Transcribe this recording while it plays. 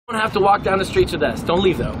You don't have to walk down the streets with us. Don't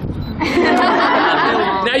leave though.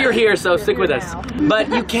 Now you're here, so stick with us. But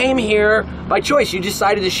you came here by choice. You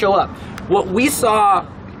decided to show up. What we saw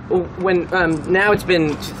when, now it's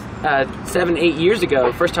been 7, 8 years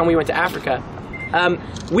ago, first time we went to Africa,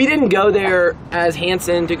 we didn't go there as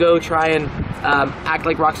Hanson to go try and act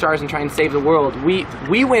like rock stars and try and save the world.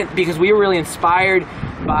 We went because we were really inspired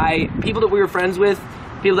by people that we were friends with,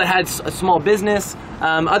 people that had a small business,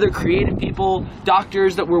 other creative people,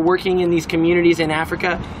 doctors that were working in these communities in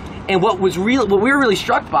Africa. And what we were really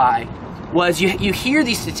struck by was you hear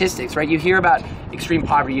these statistics, right? You hear about extreme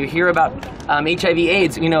poverty, you hear about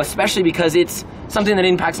HIV/AIDS, you know, especially because it's something that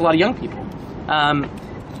impacts a lot of young people.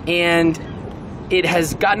 And it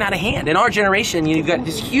has gotten out of hand. In our generation, you've got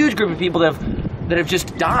this huge group of people that have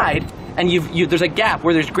just died, and there's a gap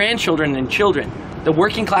where there's grandchildren and children. The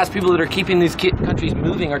working class people that are keeping these countries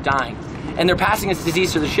moving are dying, and they're passing this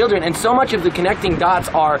disease to the children, and so much of the connecting dots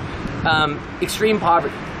are extreme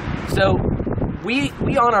poverty. So we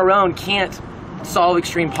on our own can't solve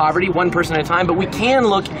extreme poverty one person at a time, but we can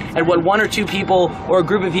look at what 1 or 2 people or a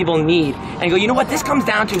group of people need and go, you know what, this comes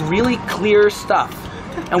down to really clear stuff.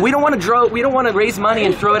 And we don't want to raise money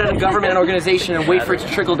and throw it at a government organization and wait for it to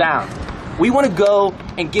trickle down. We want to go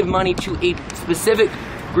and give money to a specific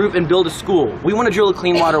group and build a school. We want to drill a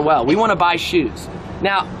clean water well. We want to buy shoes.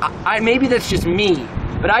 Now, maybe that's just me,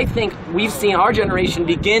 but I think we've seen our generation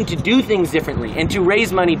begin to do things differently and to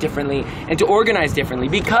raise money differently and to organize differently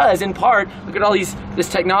because, in part, look at all this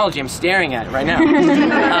technology. I'm staring at it right now.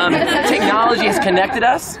 Technology has connected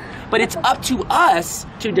us, but it's up to us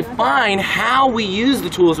to define how we use the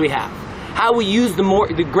tools we have, how we use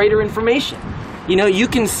the greater information. You know, you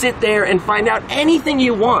can sit there and find out anything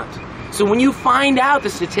you want. So when you find out the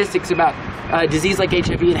statistics about a disease like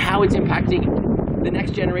HIV and how it's impacting the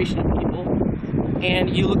next generation of people,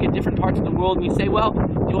 and you look at different parts of the world and you say, well,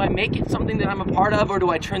 do I make it something that I'm a part of or do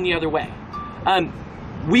I turn the other way?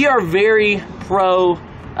 We are very pro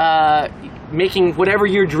making whatever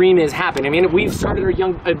your dream is happen. I mean, we've started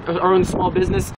our own small business